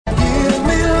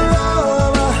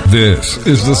This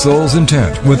is The Soul's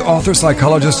Intent with author,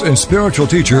 psychologist, and spiritual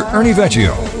teacher Ernie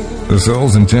Vecchio. The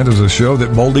Soul's Intent is a show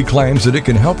that boldly claims that it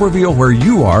can help reveal where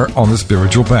you are on the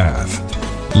spiritual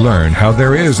path. Learn how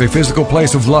there is a physical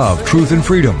place of love, truth, and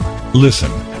freedom. Listen,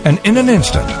 and in an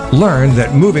instant, learn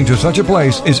that moving to such a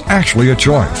place is actually a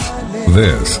choice.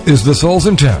 This is The Soul's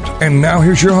Intent, and now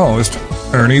here's your host,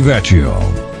 Ernie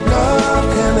Vecchio.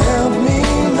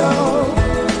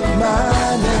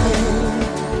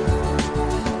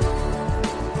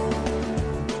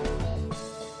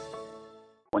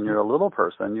 When you're a little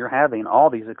person, you're having all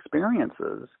these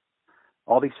experiences,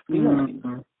 all these feelings.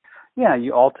 Mm-hmm. Yeah,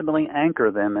 you ultimately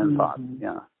anchor them in thoughts.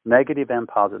 Yeah, negative and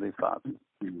positive thoughts.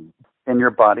 Mm-hmm. And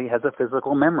your body has a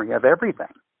physical memory of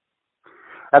everything.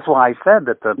 That's why I said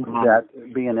that that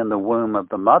being in the womb of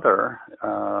the mother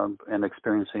and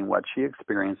experiencing what she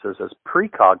experiences as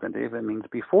precognitive, it means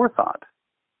before thought.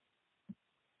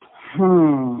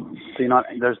 So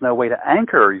there's no way to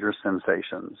anchor your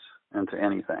sensations into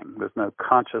anything. There's no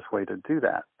conscious way to do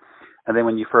that. And then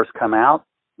when you first come out,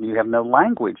 you have no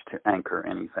language to anchor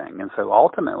anything. And so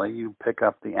ultimately you pick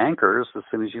up the anchors as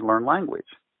soon as you learn language.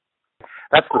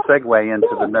 That's the segue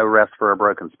into the no rest for a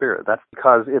broken spirit. That's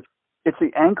because it's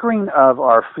the anchoring of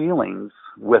our feelings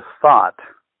with thought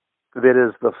that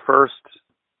is the first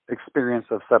experience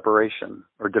of separation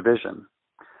or division.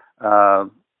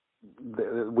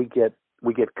 We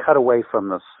get cut away from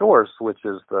the source, which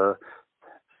is the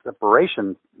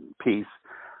separation piece,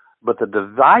 but the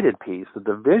divided piece, the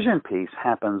division piece,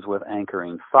 happens with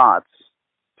anchoring thoughts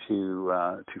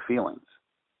to feelings,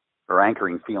 or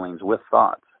anchoring feelings with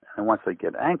thoughts. And once they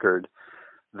get anchored,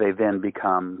 they then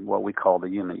become what we call the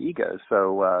human ego.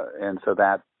 So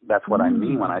that's what I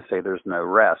mean when I say there's no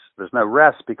rest. There's no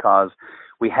rest because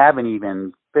we haven't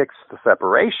even fixed the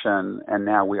separation, and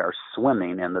now we are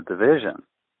swimming in the division.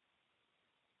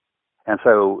 And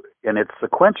so, and it's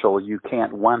sequential. You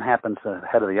can't, one happens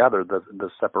ahead of the other. The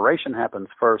separation happens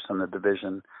first and the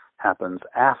division happens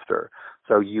after.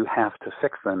 So you have to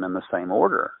fix them in the same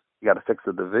order. You got to fix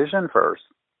the division first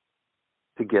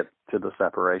to get to the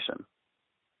separation.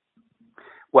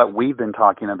 What we've been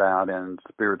talking about in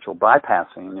spiritual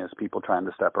bypassing is people trying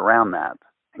to step around that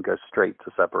and go straight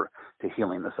to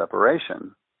healing the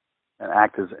separation and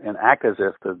act as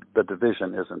if the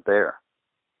division isn't there.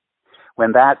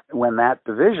 When that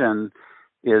division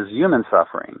is human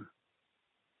suffering,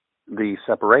 the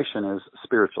separation is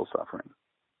spiritual suffering.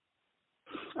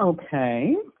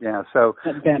 Okay. Yeah. So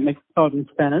that makes total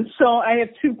sense. So I have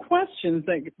two questions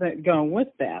that go with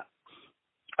that.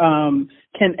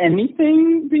 Can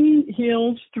anything be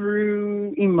healed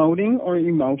through emoting or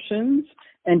emotions?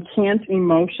 And can't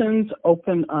emotions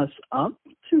open us up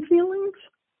to feelings?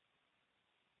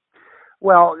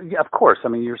 Well, yeah, of course. I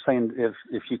mean, you're saying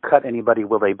if you cut anybody,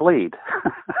 will they bleed?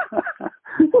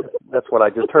 That's what I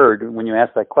just heard when you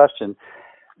asked that question.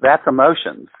 That's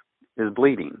emotions, is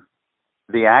bleeding.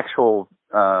 The actual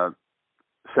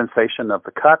sensation of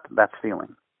the cut, that's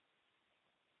feeling.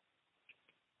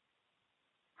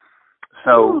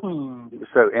 So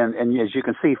and as you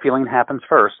can see, feeling happens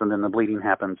first, and then the bleeding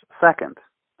happens second.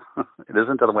 It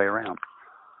isn't the other way around.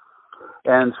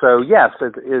 And so, yes,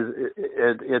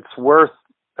 it's worth.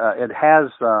 It has.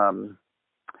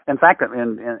 In fact,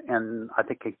 in I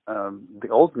think the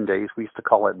olden days we used to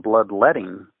call it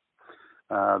bloodletting.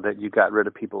 That you got rid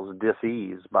of people's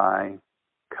dis-ease by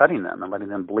cutting them and letting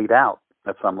them bleed out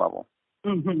at some level.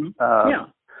 Mm-hmm.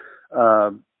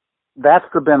 That's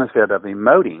the benefit of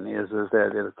emoting is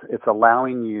that it's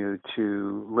allowing you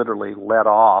to literally let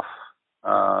off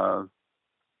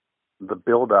the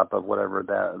buildup of whatever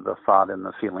the thought and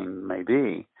the feeling may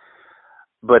be.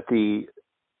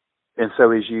 And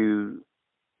so as you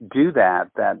do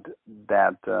that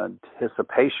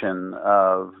anticipation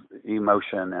of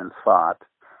emotion and thought,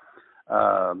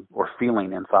 or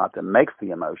feeling and thought that makes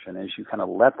the emotion, as you kind of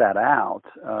let that out,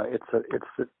 it's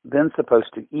then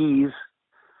supposed to ease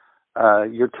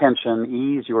your tension,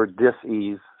 ease your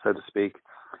dis-ease, so to speak,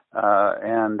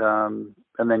 and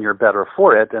then you're better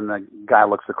for it. And the guy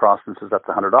looks across and says, "That's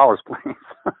 $100, please."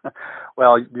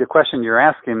 Well, the question you're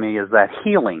asking me is that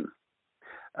healing.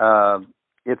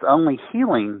 It's only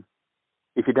healing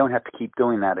if you don't have to keep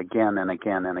doing that again and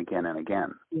again and again and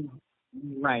again.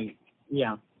 Right.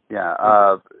 Yeah.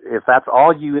 Yeah. If that's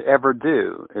all you ever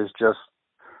do is just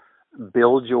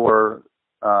build your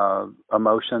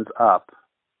emotions up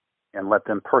and let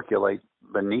them percolate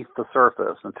beneath the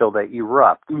surface until they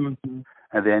erupt, mm-hmm.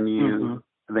 and then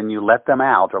you let them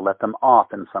out or let them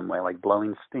off in some way, like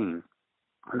blowing steam.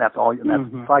 And that's all. Mm-hmm.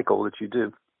 That's the cycle that you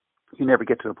do. You never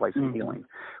get to a place mm-hmm. of healing,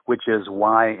 which is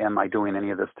why am I doing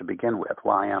any of this to begin with?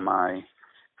 Why am I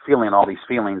feeling all these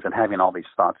feelings and having all these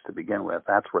thoughts to begin with.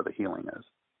 That's where the healing is.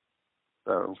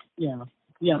 So yeah,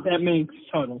 that makes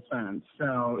total sense.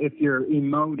 So if you're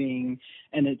emoting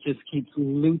and it just keeps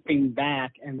looping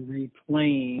back and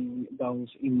replaying those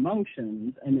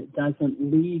emotions, and it doesn't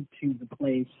lead to the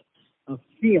place of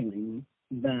feeling,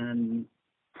 then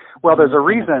there's a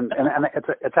reason, and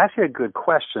it's actually a good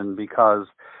question, because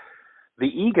the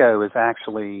ego is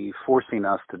actually forcing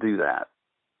us to do that,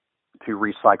 to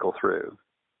recycle through.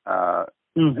 And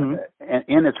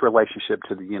in its relationship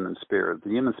to the human spirit.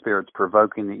 The human spirit's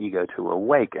provoking the ego to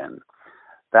awaken.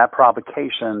 That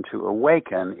provocation to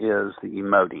awaken is the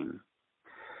emoting.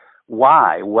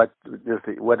 Why? What is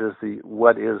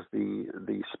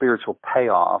the spiritual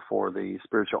payoff or the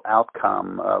spiritual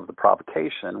outcome of the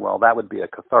provocation? Well, that would be a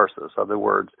catharsis. In other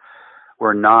words,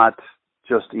 we're not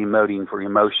just emoting for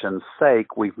emotion's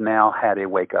sake. We've now had a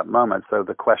wake-up moment. So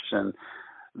the question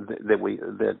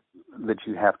that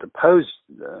you have to pose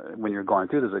when you're going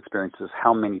through those experiences: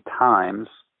 how many times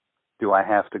do I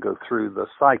have to go through the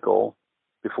cycle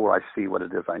before I see what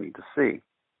it is I need to see?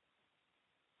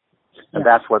 And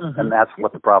that's what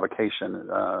the provocation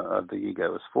of the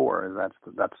ego is for. And that's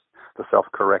the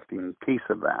self-correcting piece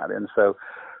of that. And so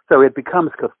it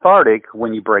becomes cathartic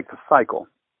when you break the cycle,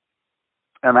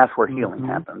 and that's where healing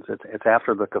happens. It's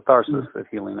after the catharsis that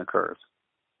healing occurs.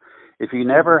 If you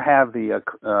never have the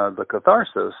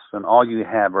catharsis, and all you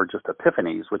have are just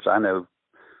epiphanies, which I know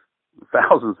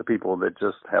thousands of people that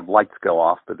just have lights go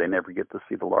off, but they never get to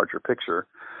see the larger picture.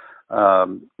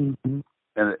 And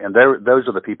those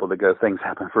are the people that go, things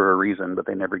happen for a reason, but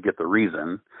they never get the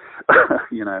reason. The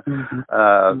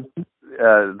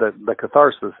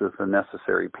catharsis is the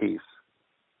necessary piece,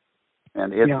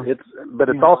 and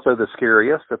it's also the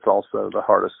scariest. It's also the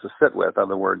hardest to sit with. In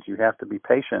other words, you have to be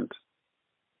patient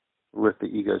with the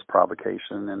ego's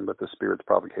provocation and with the spirit's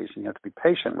provocation. You have to be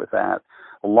patient with that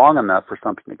long enough for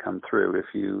something to come through.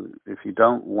 If you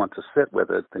don't want to sit with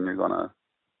it, then you're going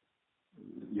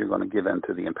to give in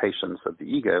to the impatience of the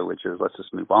ego, which is, let's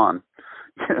just move on.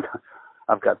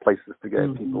 I've got places to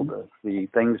go, people to see,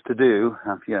 things to do.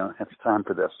 It's time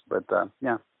for this. But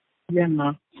Yeah.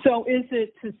 So is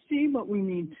it to see what we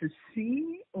need to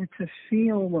see, or to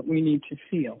feel what we need to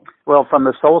feel? Well, from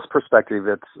the soul's perspective,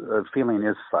 it's feeling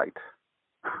is sight.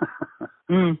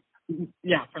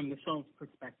 Yeah, from the soul's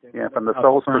perspective. Yeah, from the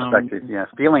soul's perspective, yes.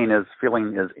 Feeling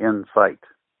is insight.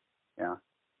 Yeah.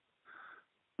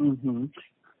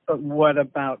 But what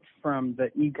about from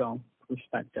the ego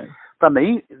perspective? From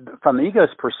the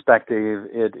ego's perspective,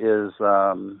 it is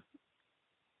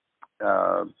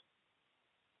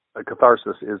a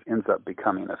catharsis ends up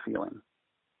becoming a feeling.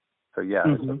 So yeah,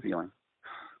 it's a feeling.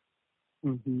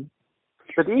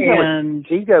 But the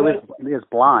ego is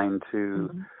blind to.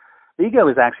 The ego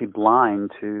is actually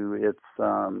blind to its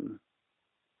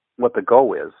what the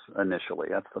goal is initially.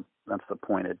 That's the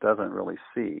point. It doesn't really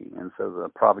see, and so the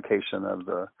provocation of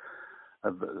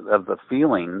the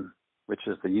feeling, which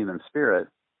is the human spirit,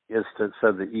 is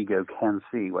so the ego can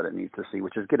see what it needs to see,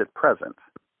 which is get it present.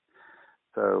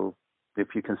 So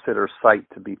if you consider sight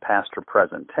to be past or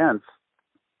present tense,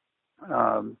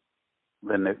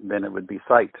 then it would be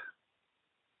sight,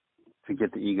 to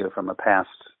get the ego from a past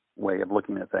way of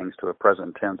looking at things to a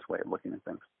present tense way of looking at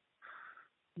things.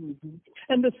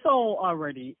 And the soul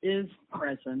already is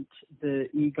present. The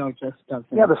ego just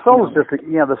doesn't. Yeah, the soul's just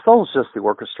the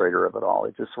orchestrator of it all.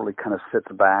 It just really kind of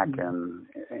sits back and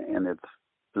in its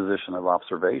position of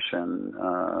observation,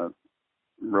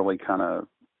 really kind of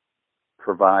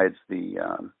provides the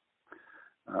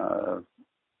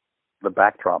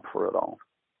backdrop for it all.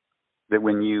 That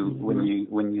when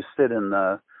you sit in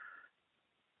the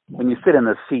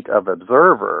seat of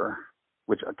observer,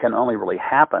 which can only really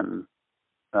happen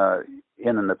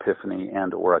in an epiphany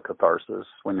and or a catharsis,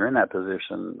 when you're in that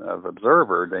position of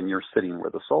observer, then you're sitting where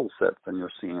the soul sits and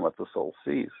you're seeing what the soul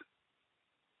sees.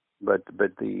 But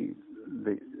the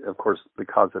of course,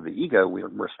 because of the ego,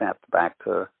 we're snapped back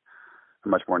to a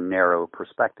much more narrow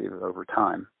perspective over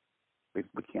time. We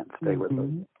can't stay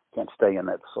can't stay in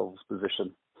that soul's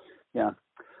position. Yeah.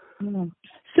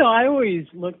 So I always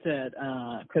looked at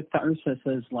catharsis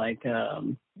as like a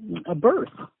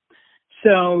birth.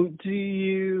 So do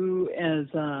you, as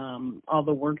all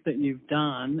the work that you've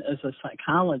done as a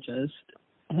psychologist,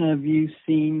 have you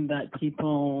seen that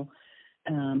people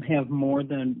have more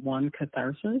than one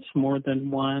catharsis, more than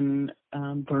one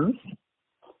birth?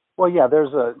 Well,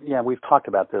 yeah, we've talked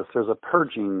about this. There's a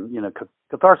purging,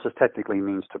 catharsis technically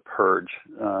means to purge.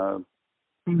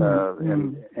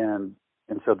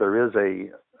 And so there is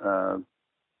a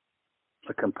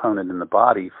component in the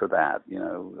body for that,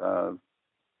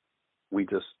 we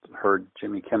just heard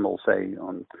Jimmy Kimmel say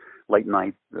on late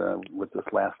night with this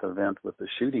last event with the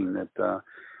shooting that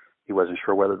he wasn't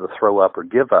sure whether to throw up or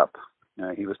give up.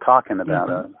 He was talking about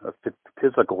a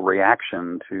physical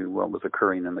reaction to what was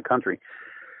occurring in the country.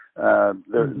 So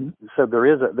there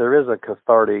is a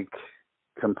cathartic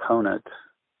component,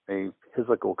 a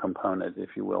physical component, if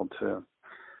you will,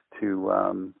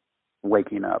 to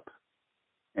waking up.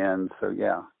 And so,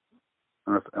 yeah,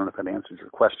 I don't know if that answers your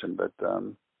question, but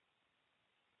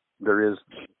there is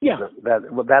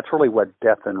that's really what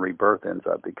death and rebirth ends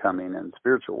up becoming in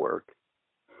spiritual work.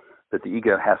 That the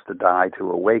ego has to die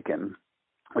to awaken,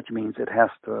 which means that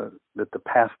the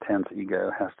past tense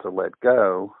ego has to let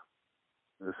go,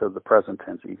 so the present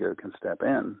tense ego can step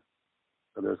in.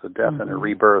 So there's a death and a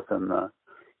rebirth in the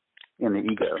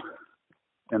ego,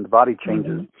 and the body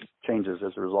changes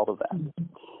as a result of that.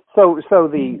 So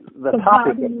the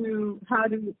topic.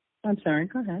 I'm sorry.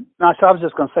 Go ahead. No, so I was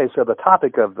just going to say. So the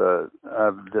topic of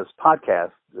this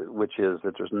podcast, which is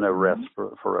that there's no rest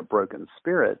for a broken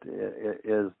spirit,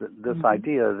 is this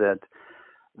idea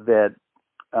that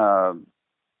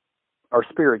our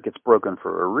spirit gets broken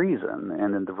for a reason,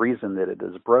 and then the reason that it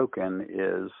is broken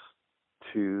is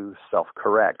to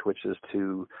self-correct, which is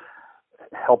to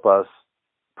help us,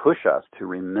 push us to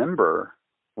remember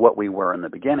what we were in the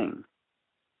beginning,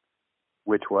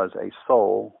 which was a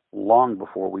soul long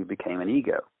before we became an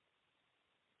ego.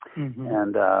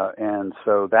 And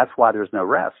so that's why there's no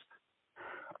rest.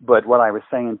 But what I was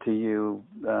saying to you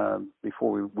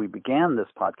before we began this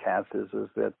podcast is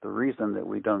that the reason that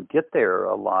we don't get there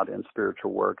a lot in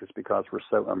spiritual work is because we're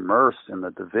so immersed in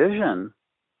the division,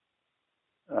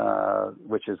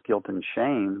 which is guilt and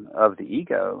shame of the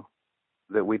ego,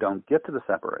 that we don't get to the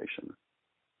separation.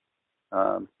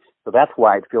 So that's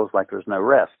why it feels like there's no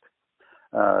rest,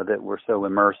 that we're so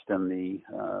immersed in the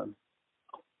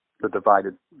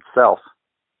divided self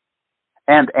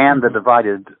and the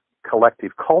divided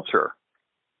collective culture.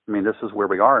 I mean, this is where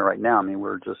we are right now. I mean,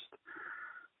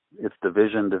 it's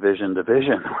division. We're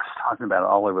talking about it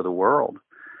all over the world.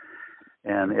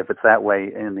 And if it's that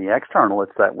way in the external,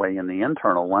 it's that way in the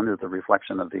internal. One is the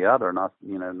reflection of the other, not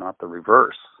the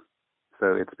reverse.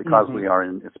 So it's because we are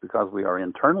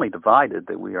internally divided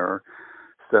that we are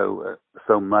so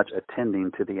much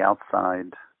attending to the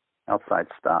outside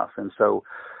stuff. And so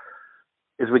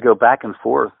as we go back and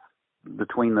forth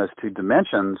between those two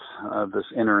dimensions of this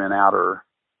inner and outer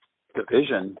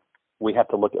division, we have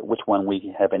to look at which one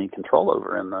we have any control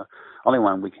over, and the only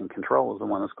one we can control is the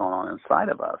one that's going on inside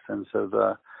of us. And so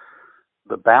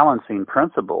the balancing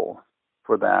principle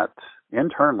for that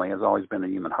internally has always been the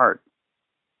human heart.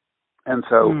 And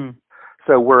so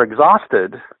we're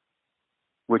exhausted,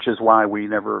 which is why we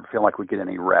never feel like we get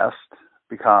any rest,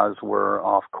 because we're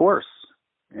off course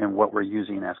in what we're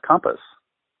using as compass.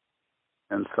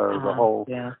 And so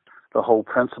the whole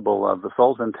principle of the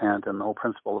soul's intent and the whole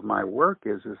principle of my work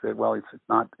is that, well, it's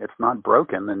not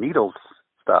broken. The needle's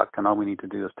stuck, and all we need to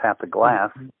do is tap the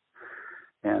glass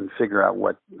and figure out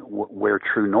where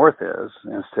true north is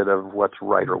instead of what's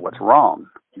right or what's wrong.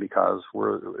 Because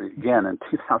we're, again, in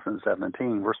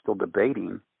 2017, we're still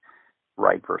debating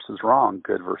right versus wrong,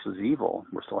 good versus evil.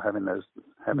 We're still having those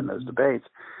debates,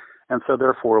 and so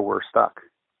therefore we're stuck.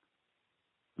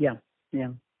 Yeah.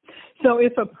 So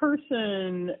if a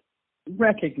person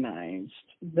recognized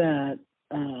that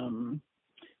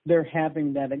they're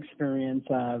having that experience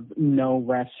of no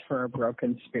rest for a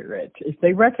broken spirit, if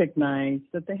they recognize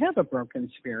that they have a broken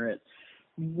spirit,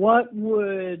 what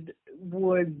would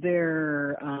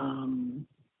their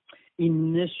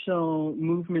initial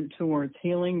movement towards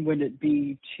healing, would it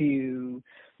be to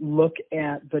look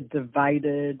at the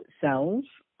divided selves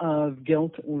of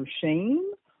guilt or shame?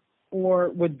 Or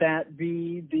would that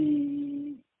be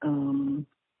the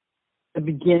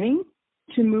beginning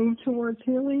to move towards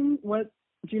healing? What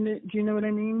do you know what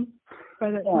I mean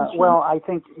by that question? Well, I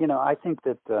think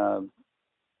that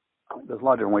there's a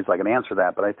lot of different ways I can answer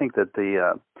that, but I think that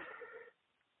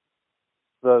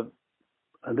the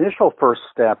initial first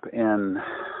step in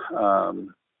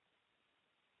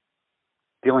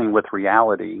dealing with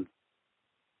reality,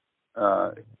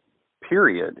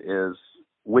 period, is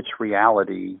which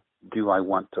reality do I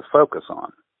want to focus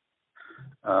on?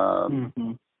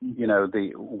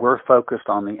 We're focused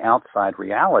on the outside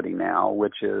reality now,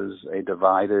 which is a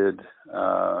divided,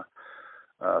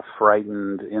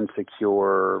 frightened,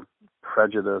 insecure,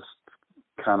 prejudiced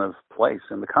kind of place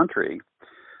in the country.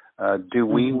 Do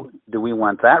we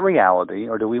want that reality,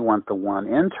 or do we want the one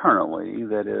internally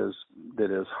that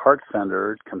is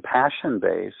heart-centered,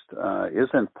 compassion-based,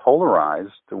 isn't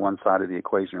polarized to one side of the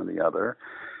equation or the other,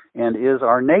 and is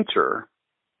our nature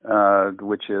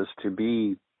which is to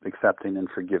be accepting and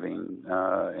forgiving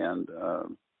and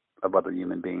of other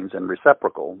human beings and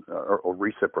reciprocal, or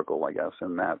reciprocal, I guess,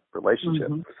 in that relationship?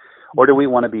 Mm-hmm. Or do we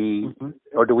want to be,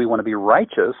 or do we want to be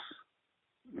righteous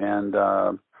and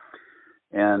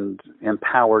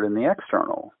empowered in the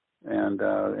external? And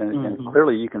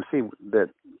clearly, you can see that.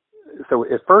 So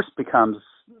it first becomes,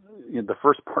 the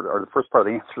first part of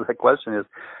the answer to that question is,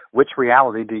 which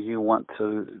reality do you want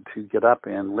to get up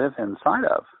and live inside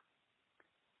of?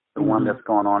 The one that's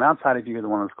going on outside of you, or the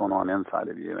one that's going on inside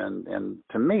of you? And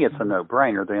to me, it's a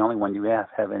no-brainer. The only one you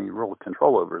have any real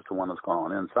control over is the one that's going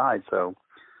on inside. So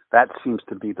that seems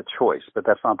to be the choice, but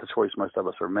that's not the choice most of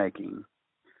us are making.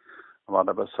 A lot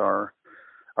of us are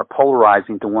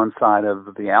polarizing to one side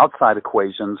of the outside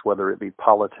equations, whether it be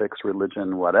politics,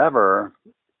 religion, whatever,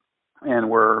 and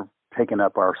we're taking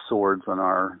up our swords and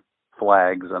our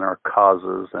flags and our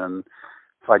causes and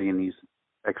fighting these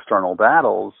external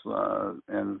battles,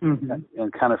 and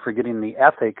kind of forgetting the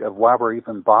ethic of why we're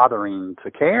even bothering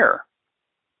to care.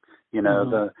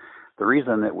 The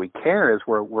reason that we care is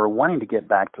we're wanting to get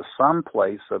back to some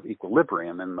place of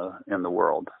equilibrium in the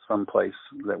world, some place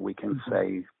that we can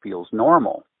say feels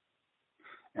normal,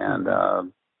 and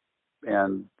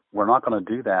we're not going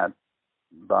to do that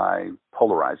by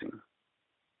polarizing.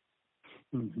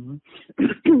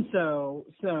 So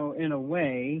in a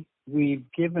way, we've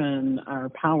given our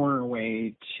power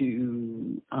away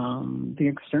to the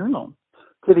external.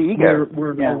 To the ego.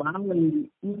 We're allowing,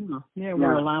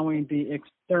 we're allowing the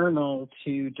external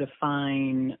to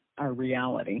define our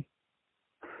reality.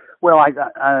 Well, I'm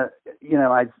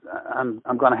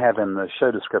going to have in the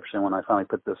show description when I finally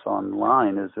put this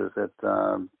online is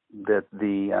that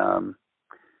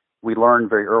we learn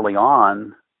very early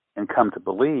on and come to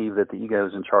believe that the ego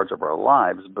is in charge of our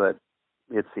lives, but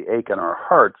it's the ache in our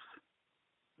hearts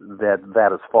that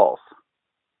is false,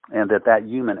 and that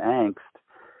human angst,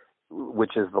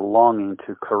 which is the longing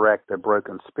to correct a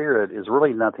broken spirit, is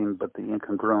really nothing but the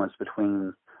incongruence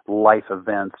between life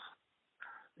events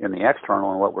in the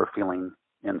external and what we're feeling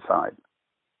inside.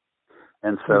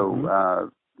 And so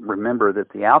remember that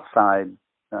the outside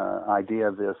idea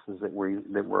of this is that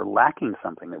we're lacking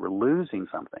something, that we're losing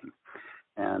something.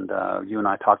 And you and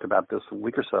I talked about this a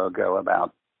week or so ago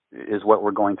about, is what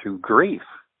we're going through grief?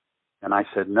 And I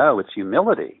said, no, it's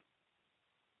humility.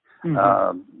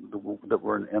 And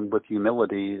with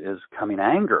humility is coming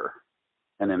anger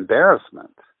and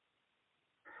embarrassment.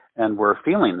 And we're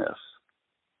feeling this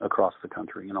across the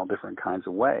country in all different kinds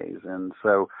of ways. And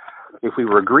so if we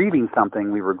were grieving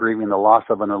something, we were grieving the loss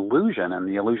of an illusion. And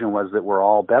the illusion was that we're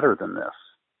all better than this.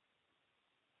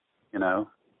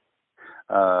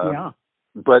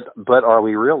 But are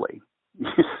we really,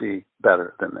 you see,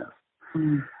 better than this?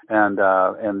 And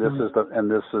this is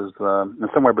and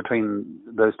somewhere between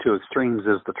those two extremes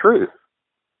is the truth,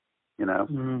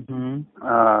 and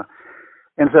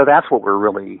so that's what we're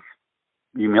really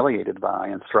humiliated by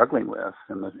and struggling with.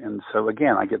 And so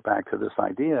again, I get back to this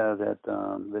idea that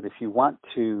if you want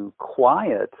to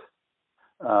quiet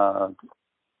the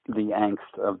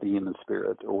angst of the human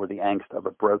spirit or the angst of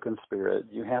a broken spirit,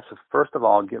 you have to first of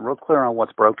all get real clear on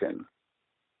what's broken.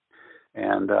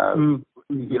 And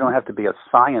you don't have to be a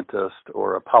scientist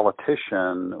or a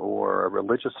politician or a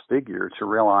religious figure to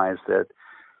realize that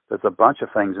there's a bunch of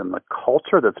things in the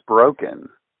culture that's broken.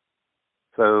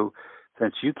 So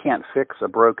since you can't fix a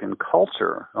broken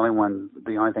culture,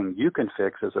 the only thing you can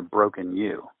fix is a broken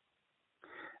you.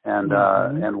 And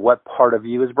and what part of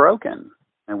you is broken?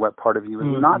 And what part of you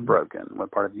is not broken?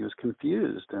 What part of you is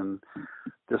confused and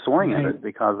disoriented?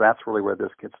 Because that's really where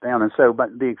this gets down. And so, but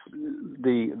the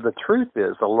truth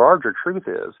is, the larger truth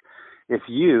is, if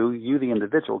you the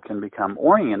individual can become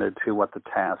oriented to what the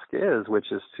task is,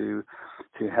 which is to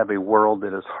have a world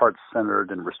that is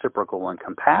heart-centered and reciprocal and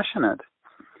compassionate,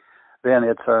 then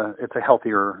it's a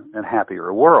healthier and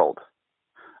happier world.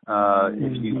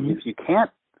 If you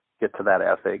can't get to that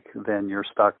ethic, then you're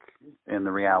stuck in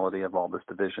the reality of all this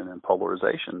division and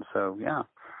polarization. So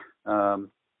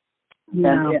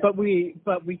but we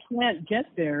can't get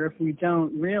there if we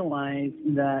don't realize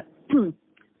that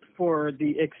for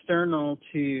the external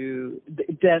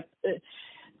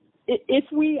if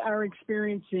we are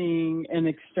experiencing an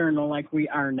external like we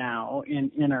are now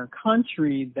in our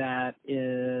country that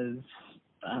is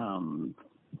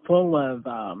full of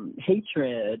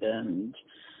hatred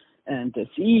and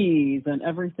disease and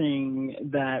everything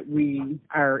that we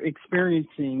are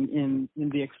experiencing in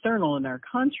the external in our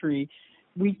country,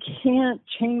 we can't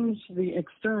change the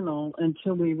external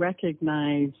until we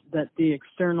recognize that the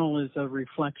external is a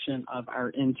reflection of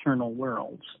our internal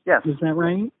world. Yes. Is that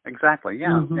right? Exactly. Yeah.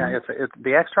 Mm-hmm. Yeah. It's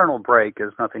the external break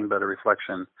is nothing but a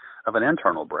reflection of an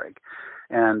internal break,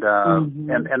 and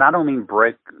and I don't mean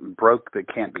broke that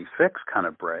can't be fixed kind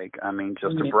of break. I mean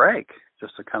just a break,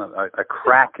 just a kind of a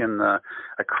crack in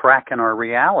our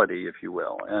reality, if you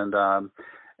will, and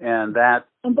that's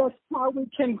how we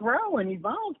can grow and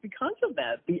evolve because of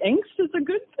that. The angst is a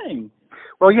good thing.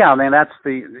 Well, yeah, I mean that's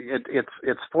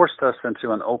it's forced us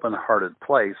into an open-hearted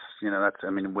place. You know,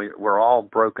 we're all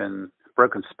broken.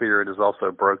 Broken spirit is also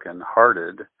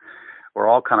broken-hearted. We're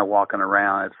all kind of walking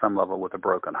around at some level with a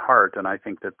broken heart, and I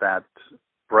think that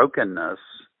brokenness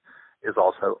is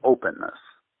also openness.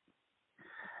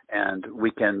 And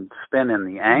we can spin in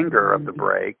the anger of the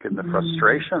break and the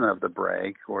frustration of the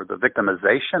break or the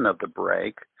victimization of the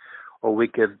break, or we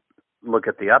could look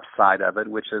at the upside of it,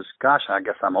 which is, gosh, I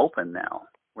guess I'm open now,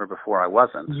 where before I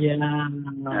wasn't. Yeah.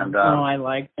 And, I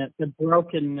like that. The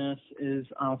brokenness is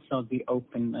also the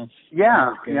openness.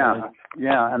 Yeah.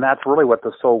 And that's really what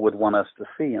the soul would want us to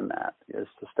see in that, is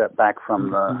to step back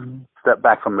from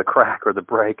the crack or the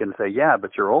break and say, yeah,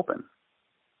 but you're open.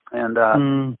 And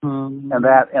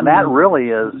that really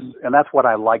is, and that's what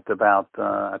I liked about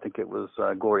I think it was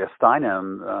Gloria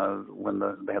Steinem when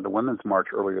they had the Women's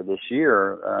March earlier this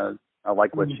year. I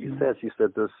like what she said. She said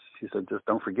just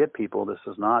don't forget, people, this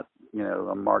is not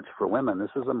a march for women.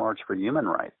 This is a march for human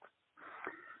rights.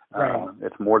 Right.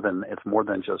 It's more than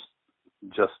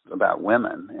just about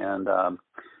women, and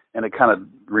it kind of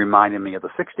reminded me of the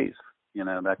 '60s.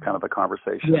 That kind of a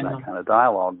conversation, that kind of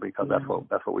dialogue, because that's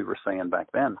what we were saying back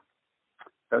then.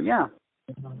 So yeah.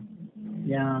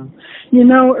 Yeah.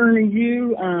 Ernie,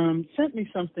 you sent me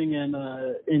something in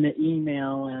an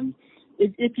email, and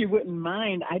if you wouldn't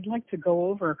mind, I'd like to go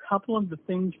over a couple of the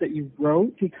things that you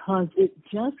wrote, because it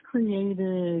just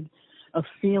created a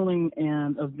feeling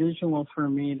and a visual for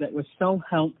me that was so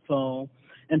helpful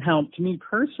and helped me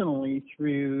personally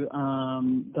through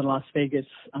the Las Vegas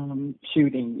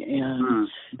shooting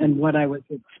and what I was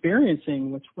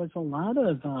experiencing, which was a lot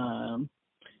of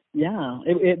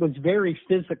it was very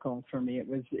physical for me. It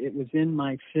was in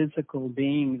my physical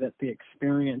being that the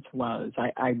experience was.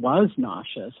 I was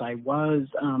nauseous. I was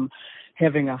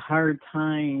having a hard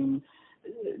time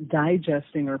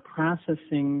digesting or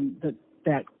processing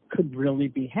that could really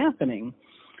be happening.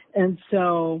 And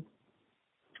so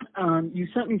you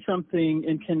sent me something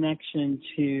in connection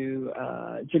to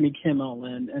Jimmy Kimmel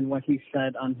and what he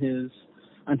said on his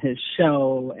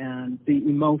show and the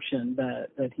emotion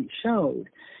that he showed.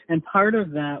 And part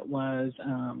of that was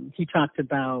he talked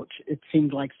about, it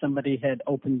seemed like somebody had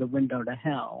opened the window to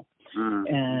hell.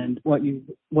 And what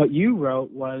you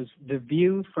wrote was, the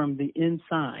view from the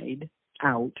inside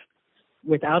out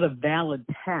without a valid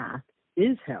path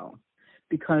is hell,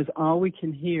 because all we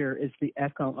can hear is the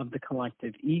echo of the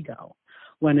collective ego.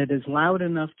 When it is loud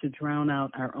enough to drown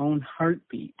out our own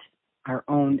heartbeat, our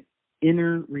own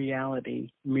inner reality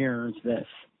mirrors this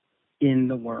in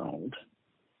the world.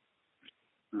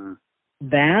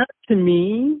 That, to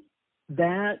me,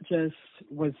 that just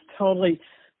was totally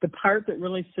the part that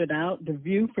really stood out. The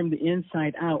view from the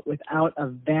inside out without a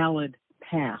valid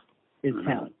path is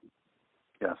hell.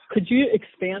 Yes. Could you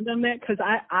expand on that? Because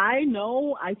I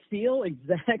know, I feel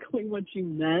exactly what you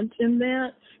meant in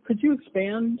that. Could you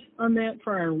expand on that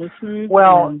for our listeners?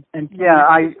 Well,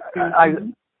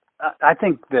 I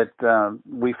think that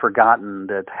we've forgotten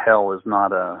that hell is not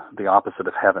the opposite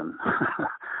of heaven.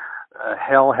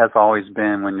 Hell has always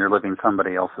been when you're living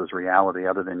somebody else's reality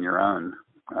other than your own,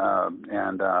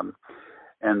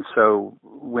 and so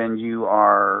when you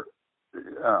are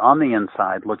on the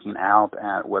inside looking out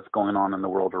at what's going on in the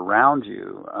world around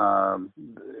you,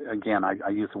 again, I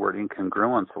use the word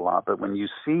incongruence a lot, but when you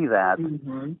see that,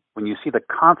 when you see the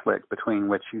conflict between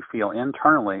what you feel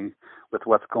internally with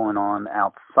what's going on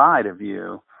outside of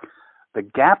you, the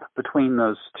gap between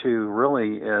those two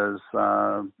really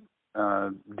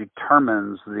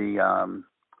determines the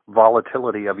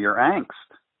volatility of your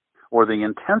angst or the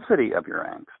intensity of your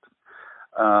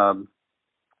angst.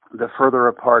 The further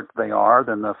apart they are,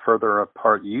 then the further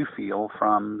apart you feel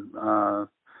from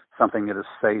something that is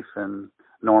safe and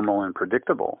normal and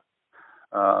predictable.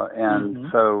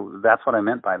 So that's what I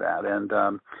meant by that.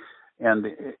 And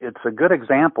it's a good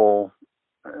example.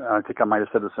 I think I might have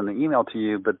said this in the email to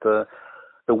you, but the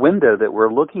window that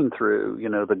we're looking through,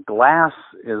 the glass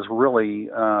is really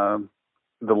the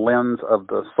lens of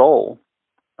the soul,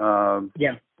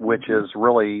 which is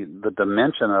really the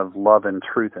dimension of love and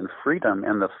truth and freedom.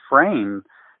 And the frame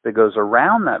that goes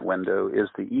around that window is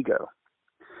the ego.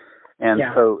 And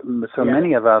so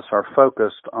many of us are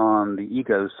focused on the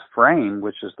ego's frame,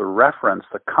 which is the reference,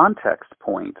 the context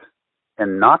point,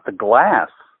 and not the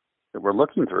glass that we're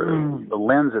looking through, the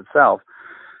lens itself.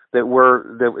 That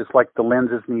it's like the lens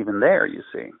isn't even there. You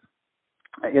see,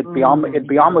 it'd be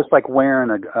almost like wearing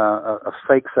a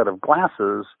fake set of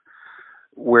glasses,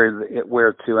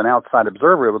 where to an outside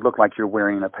observer it would look like you're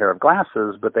wearing a pair of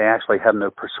glasses, but they actually have no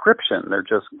prescription. They're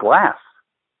just glass.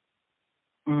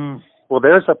 Well,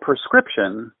 there's a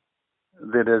prescription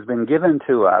that has been given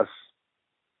to us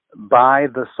by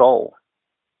the soul,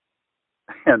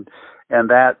 and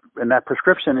that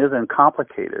prescription isn't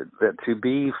complicated. That to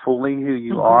be fully who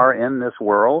you are in this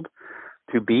world,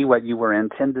 to be what you were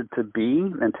intended to be,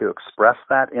 and to express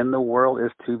that in the world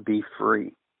is to be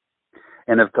free.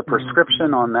 And if the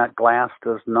prescription on that glass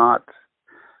does not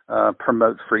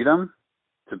promote freedom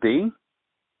to be,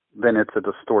 then it's a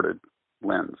distorted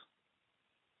lens.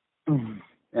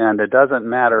 And it doesn't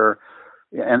matter,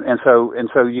 and so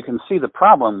you can see the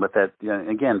problem with it.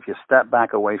 Again, if you step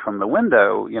back away from the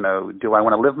window, do I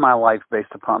want to live my life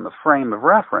based upon the frame of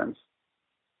reference,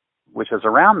 which is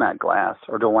around that glass,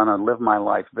 or do I want to live my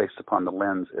life based upon the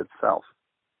lens itself?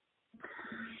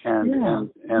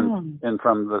 And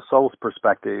from the soul's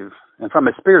perspective, and from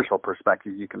a spiritual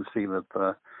perspective, you can see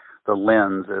that the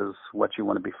lens is what you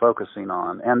want to be focusing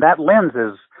on, and that lens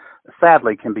is,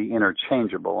 sadly, can be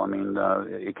interchangeable. I mean,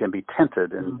 it can be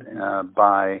tinted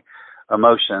by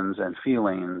emotions and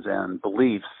feelings and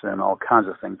beliefs and all kinds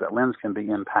of things. That lens can be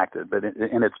impacted, but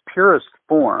in its purest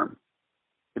form,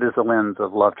 it is a lens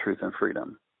of love, truth, and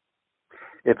freedom.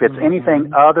 If it's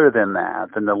anything other than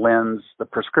that, then the lens, the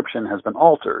prescription has been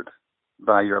altered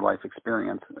by your life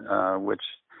experience,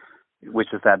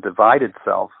 which is that divided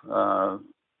self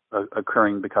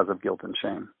occurring because of guilt and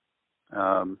shame.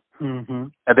 And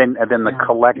then the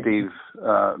collective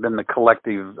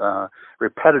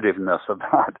repetitiveness of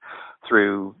that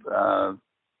through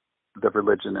the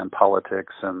religion and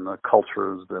politics and the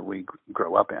cultures that we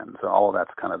grow up in. So all of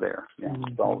that's kind of there. Yeah,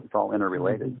 it's all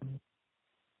interrelated.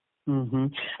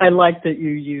 I like that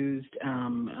you used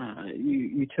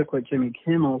you took what Jimmy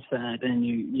Kimmel said and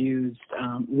you used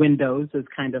windows as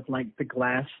kind of like the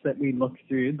glass that we look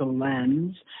through, the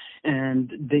lens,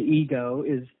 and the ego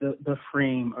is the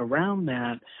frame around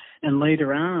that. And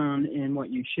later on in what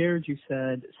you shared, you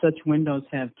said such windows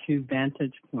have two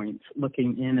vantage points,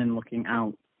 looking in and looking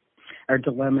out. Our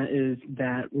dilemma is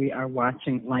that we are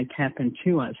watching life happen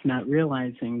to us, not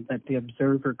realizing that the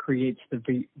observer creates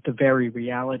the very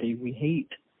reality we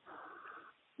hate.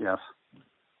 Yes.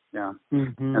 Yeah.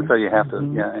 And so you have to,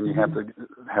 and you have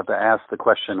to ask the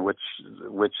question, which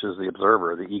is the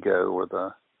observer, the ego or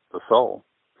the soul?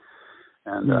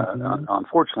 And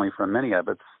unfortunately, for many of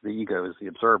us, the ego is the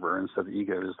observer, and so the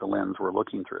ego is the lens we're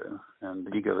looking through, and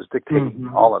the ego is dictating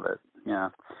all of it. Yeah.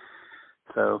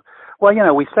 So, well,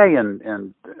 we say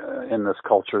in this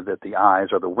culture that the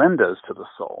eyes are the windows to the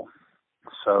soul.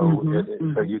 So,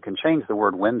 so you can change the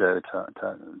word window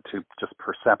to just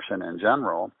perception in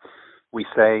general. We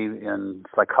say in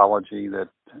psychology that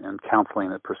in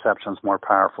counseling that perception is more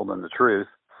powerful than the truth.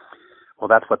 Well,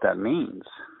 that's what that means.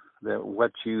 That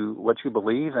what you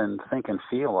believe and think and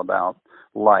feel about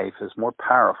life is more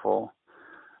powerful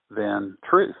than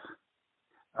truth,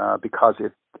 because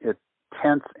it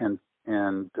tents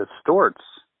and distorts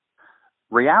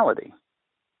reality,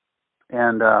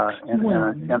 and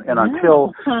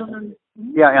until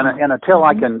until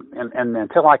I can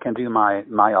do my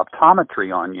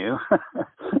optometry on you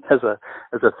as a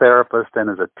therapist and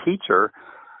as a teacher,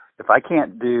 if I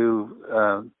can't do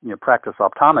practice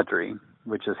optometry,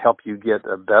 which is help you get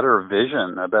a better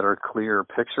vision, a better clear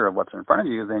picture of what's in front of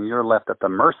you, then you're left at the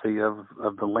mercy of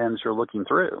the lens you're looking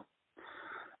through,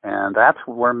 and that's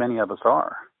where many of us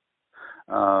are.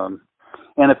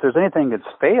 And if there's anything that's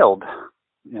failed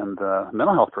in the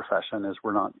mental health profession, is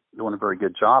we're not doing a very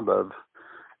good job of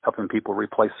helping people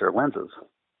replace their lenses.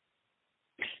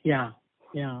 Yeah.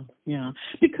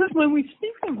 Because when we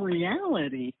speak of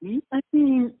reality, I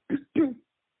mean,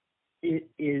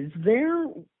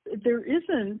 there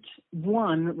isn't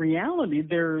one reality.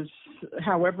 There's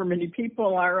however many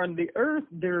people are on the earth,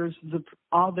 there's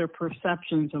all their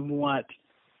perceptions of what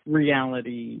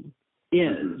reality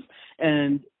is.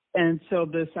 And so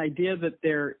this idea that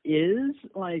there is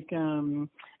like an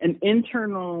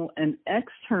internal and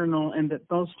external, and that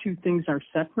those two things are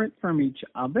separate from each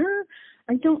other,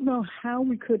 I don't know how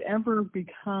we could ever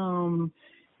become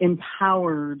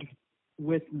empowered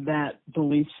with that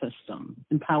belief system,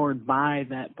 empowered by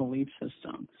that belief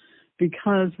system,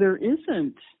 because there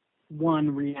isn't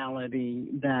one reality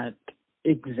that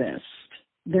exists.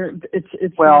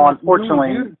 It's well,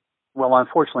 unfortunately. Well,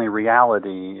 unfortunately,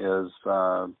 reality is,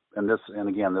 and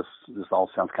again, this all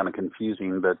sounds kind of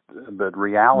confusing, but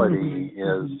reality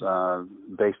is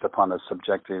based upon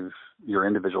your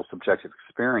individual subjective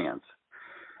experience,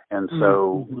 and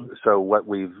so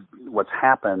what's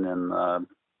happened in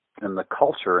the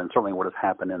culture, and certainly what has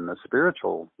happened in the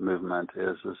spiritual movement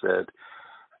is that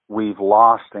we've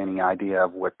lost any idea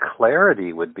of what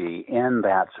clarity would be in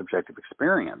that subjective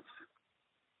experience.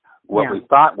 What we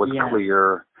thought was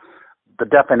clear. The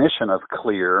definition of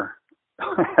clear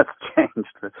has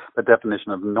changed. The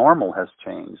definition of normal has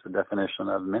changed. The definition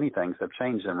of many things have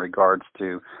changed in regards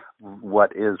to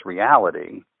what is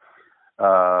reality.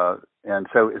 And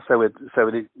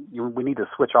we need to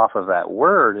switch off of that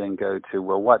word and go to,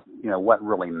 well, what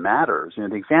really matters.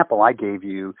 The example I gave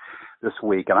you this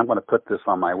week, and I'm going to put this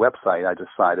on my website, I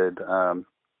decided,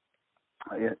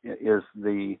 is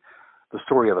the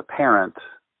story of a parent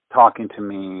talking to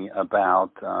me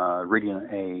about reading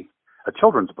a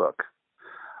children's book,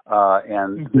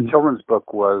 and the children's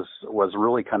book was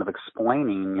really kind of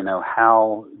explaining,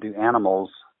 how do animals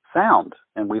sound?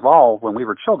 And we've all, when we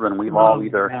were children, we've all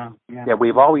either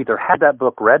had that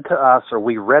book read to us or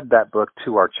we read that book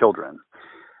to our children.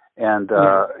 And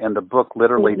the book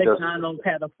literally just McDonald's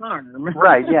had a farm.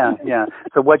 Right, yeah.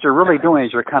 So what you're really doing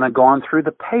is you're kind of going through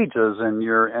the pages, and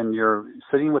you're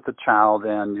sitting with the child,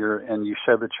 and you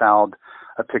show the child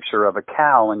a picture of a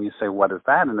cow, and you say, "What is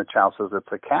that?" And the child says,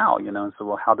 "It's a cow." And so,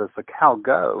 well, how does the cow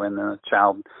go? And then the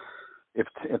child, if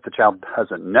the child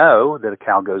doesn't know that a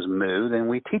cow goes moo, then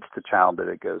we teach the child that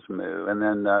it goes moo, and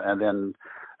then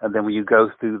when you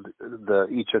go through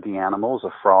each of the animals,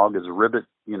 a frog is ribbit,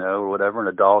 or whatever, and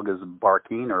a dog is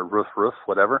barking, or roof, roof,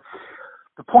 whatever.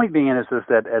 The point being is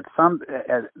that at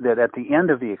the end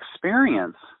of the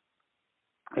experience,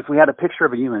 if we had a picture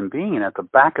of a human being at the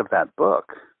back of that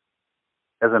book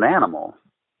as an animal,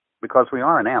 because we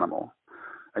are an animal,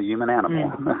 a human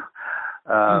animal,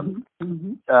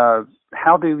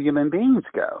 how do human beings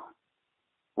go?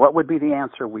 What would be the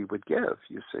answer we would give,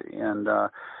 you see? And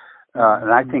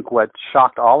I think what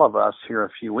shocked all of us here a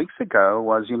few weeks ago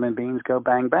was human beings go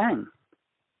bang bang.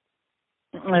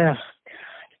 Yeah.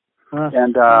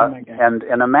 And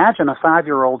imagine a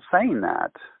 5-year-old saying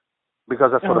that,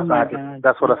 because that's what a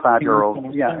 5-year-old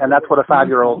and that's what a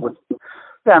 5-year-old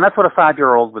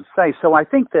would say. So I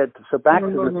think that back to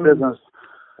this business.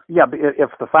 Yeah,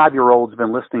 if the 5-year-old's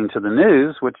been listening to the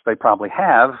news, which they probably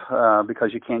have,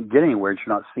 because you can't get anywhere if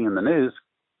you're not seeing the news.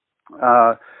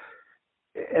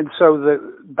 And so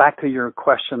back to your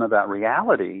question about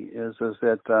reality is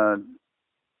that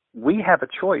we have a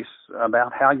choice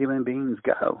about how human beings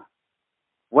go.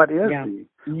 What is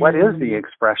the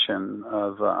expression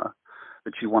of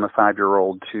that you want a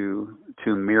 5-year-old to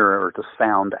mirror or to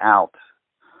sound out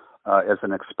as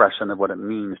an expression of what it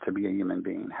means to be a human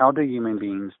being? How do human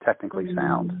beings technically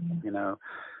sound?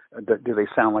 Do they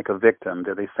sound like a victim?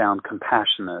 Do they sound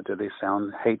compassionate? Do they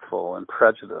sound hateful and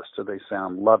prejudiced? Do they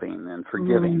sound loving and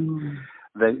forgiving?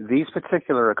 These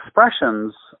particular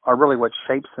expressions are really what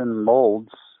shapes and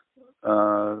molds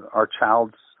our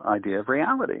child's idea of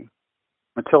reality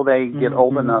until they get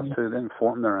old enough to then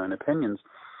form their own opinions.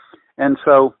 And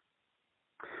so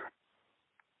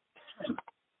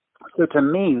to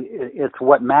me, it's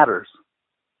what matters.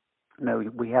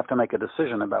 We have to make a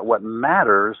decision about what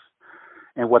matters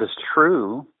and what is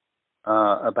true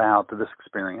about this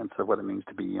experience of what it means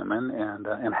to be human,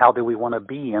 and how do we want to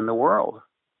be in the world?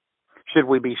 Should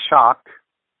we be shocked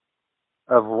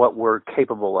of what we're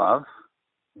capable of,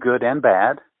 good and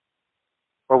bad,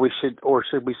 or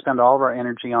should we spend all of our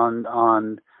energy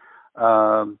on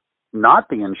not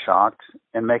being shocked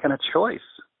and making a choice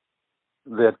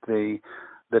that a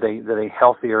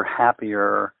healthier,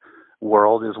 happier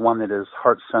world is one that is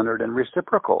heart-centered and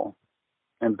reciprocal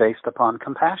and based upon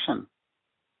compassion.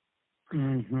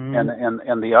 And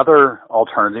the other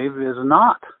alternative is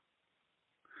not.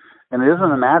 And it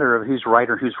isn't a matter of who's right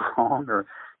or who's wrong, or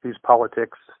whose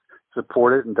politics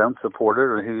support it and don't support it,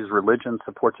 or whose religion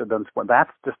supports it and doesn't support it.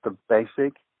 That's just a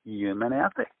basic human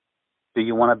ethic. Do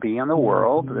you want to be in the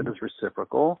world that is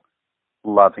reciprocal,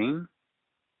 loving,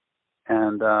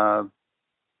 and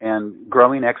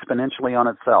growing exponentially on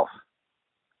itself?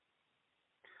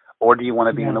 Or do you want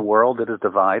to be in a world that is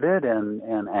divided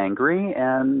and angry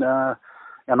and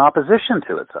in opposition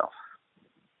to itself?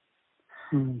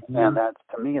 And that's,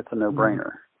 to me, it's a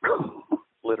no-brainer,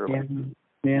 literally.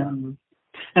 Yeah.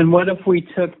 And what if we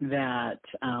took that,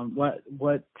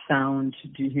 what sound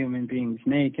do human beings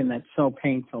make? And that's so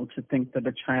painful to think that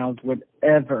a child would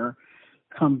ever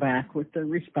come back with the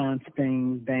response,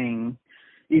 bang, bang.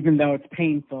 even though it's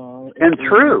painful. And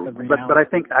true, but I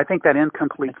think that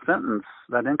incomplete sentence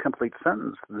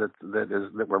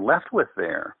that we're left with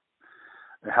there.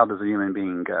 How does a human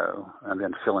being go? And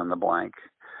then fill in the blank.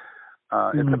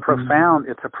 It's a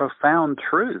profound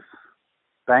truth.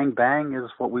 Bang bang is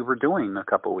what we were doing a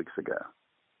couple of weeks ago.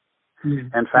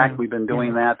 In fact, we've been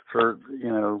doing that for,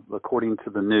 according to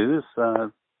the news,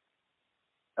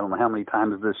 I don't know how many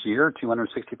times this year,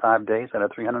 265 days out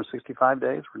of 365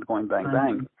 days, we're going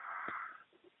bang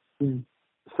bang.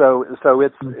 So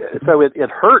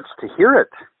it hurts to hear it,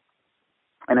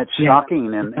 and it's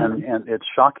shocking, and it's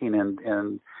shocking,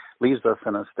 and leaves us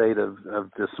in a state of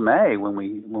dismay when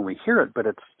we hear it. But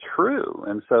it's true,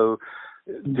 and so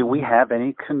do we have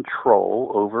any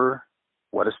control over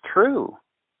what is true?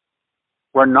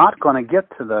 We're not going to get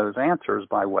to those answers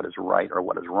by what is right or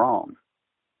what is wrong.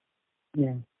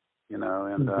 Yeah.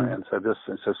 And so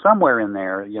somewhere in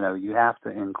there, you have to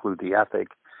include the ethic.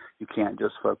 You can't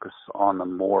just focus on the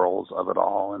morals of it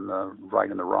all and the right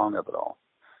and the wrong of it all,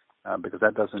 because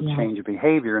that doesn't change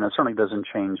behavior, and it certainly doesn't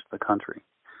change the country.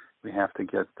 We have to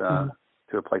get to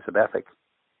a place of ethic.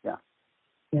 Yeah.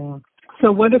 Yeah.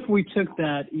 So what if we took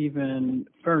that even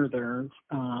further?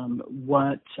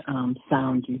 What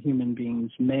sound do human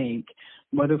beings make?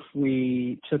 What if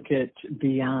we took it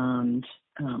beyond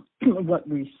what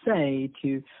we say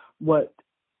to what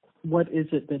is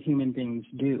it that human beings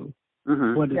do?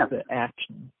 What is the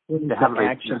action? What is the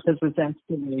action? Because it's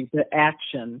actually the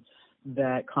action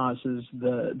that causes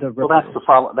the well, that's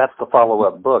the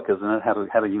follow-up book, isn't it? How do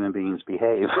human beings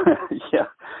behave?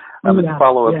 The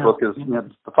follow-up book is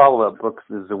the follow-up book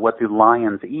is what do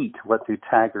lions eat? What do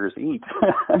tigers eat?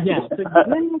 Yes,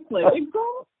 exactly.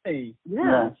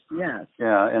 Yes.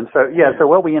 Yeah, and so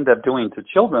what we end up doing to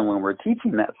children when we're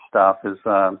teaching that stuff is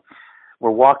we're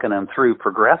walking them through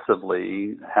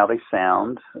progressively how they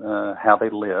sound, how they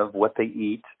live, what they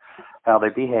eat, how they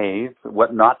behave,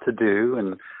 what not to do,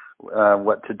 and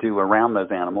what to do around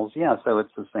those animals. Yeah, so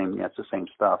it's the same. Yeah, it's the same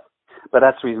stuff. But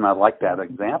that's the reason I like that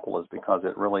example, is because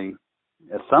it really,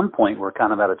 at some point, we're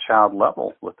kind of at a child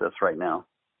level with this right now.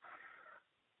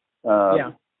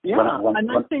 And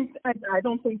I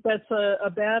don't think that's a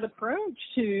bad approach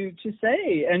to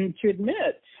say and to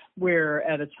admit we're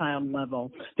at a child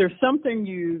level. There's something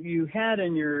you had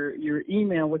in your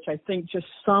email which I think just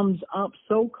sums up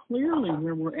so clearly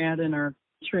where we're at in our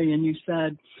country, and you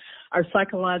said, our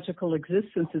psychological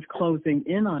existence is closing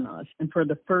in on us, and for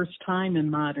the first time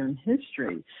in modern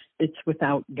history, it's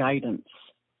without guidance.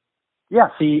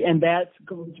 Yes. See, and that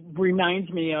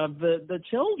reminds me of the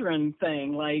children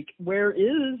thing. Like, where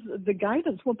is the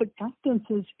guidance? Well, the guidance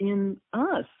is in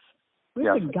us. We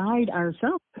have to guide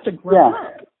ourselves to grow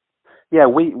up. Yeah,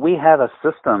 we have a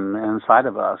system inside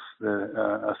of us,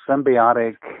 a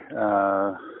symbiotic,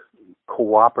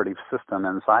 cooperative system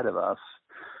inside of us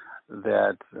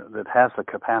that has the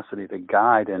capacity to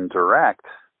guide and direct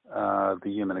the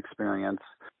human experience,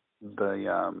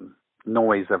 the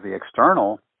noise of the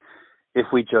external, if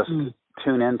we just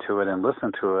tune into it and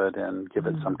listen to it and give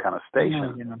it some kind of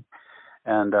station.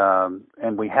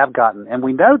 And we have gotten, and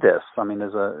we know this. I mean,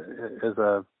 as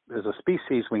a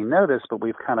species, we know this, but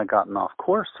we've kind of gotten off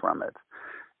course from it.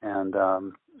 And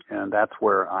that's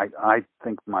where I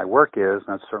think my work is, and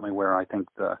that's certainly where I think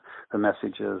the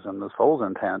message is, and the soul's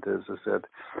intent is that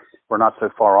we're not so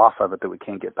far off of it that we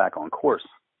can't get back on course.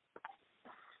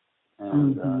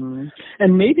 And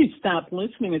maybe stop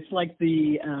listening. It's like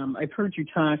I've heard you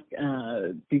talk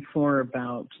before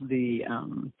about the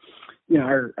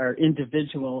our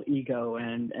individual ego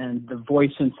and the voice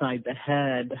inside the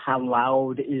head. How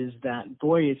loud is that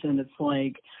voice? And it's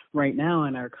like right now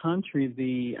in our country,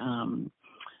 the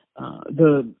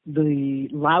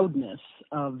loudness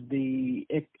of the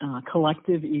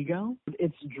collective ego,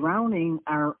 it's drowning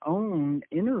our own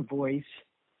inner voice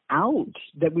out,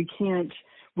 that we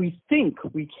think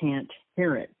we can't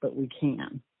hear it, but we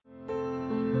can.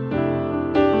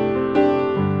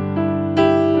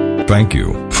 Thank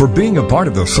you for being a part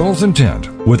of The Soul's Intent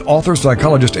with author,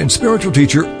 psychologist, and spiritual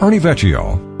teacher Ernie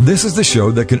Vecchio. This is the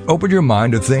show that can open your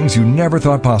mind to things you never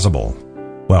thought possible.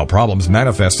 While problems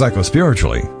manifest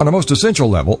psychospiritually, on a most essential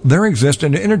level, there exists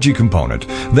an energy component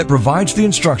that provides the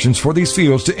instructions for these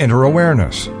fields to enter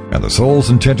awareness. And the Soul's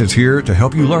Intent is here to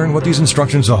help you learn what these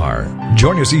instructions are.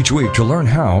 Join us each week to learn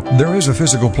how there is a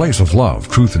physical place of love,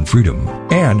 truth, and freedom,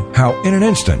 and how in an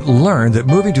instant learn that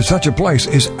moving to such a place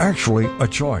is actually a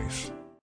choice.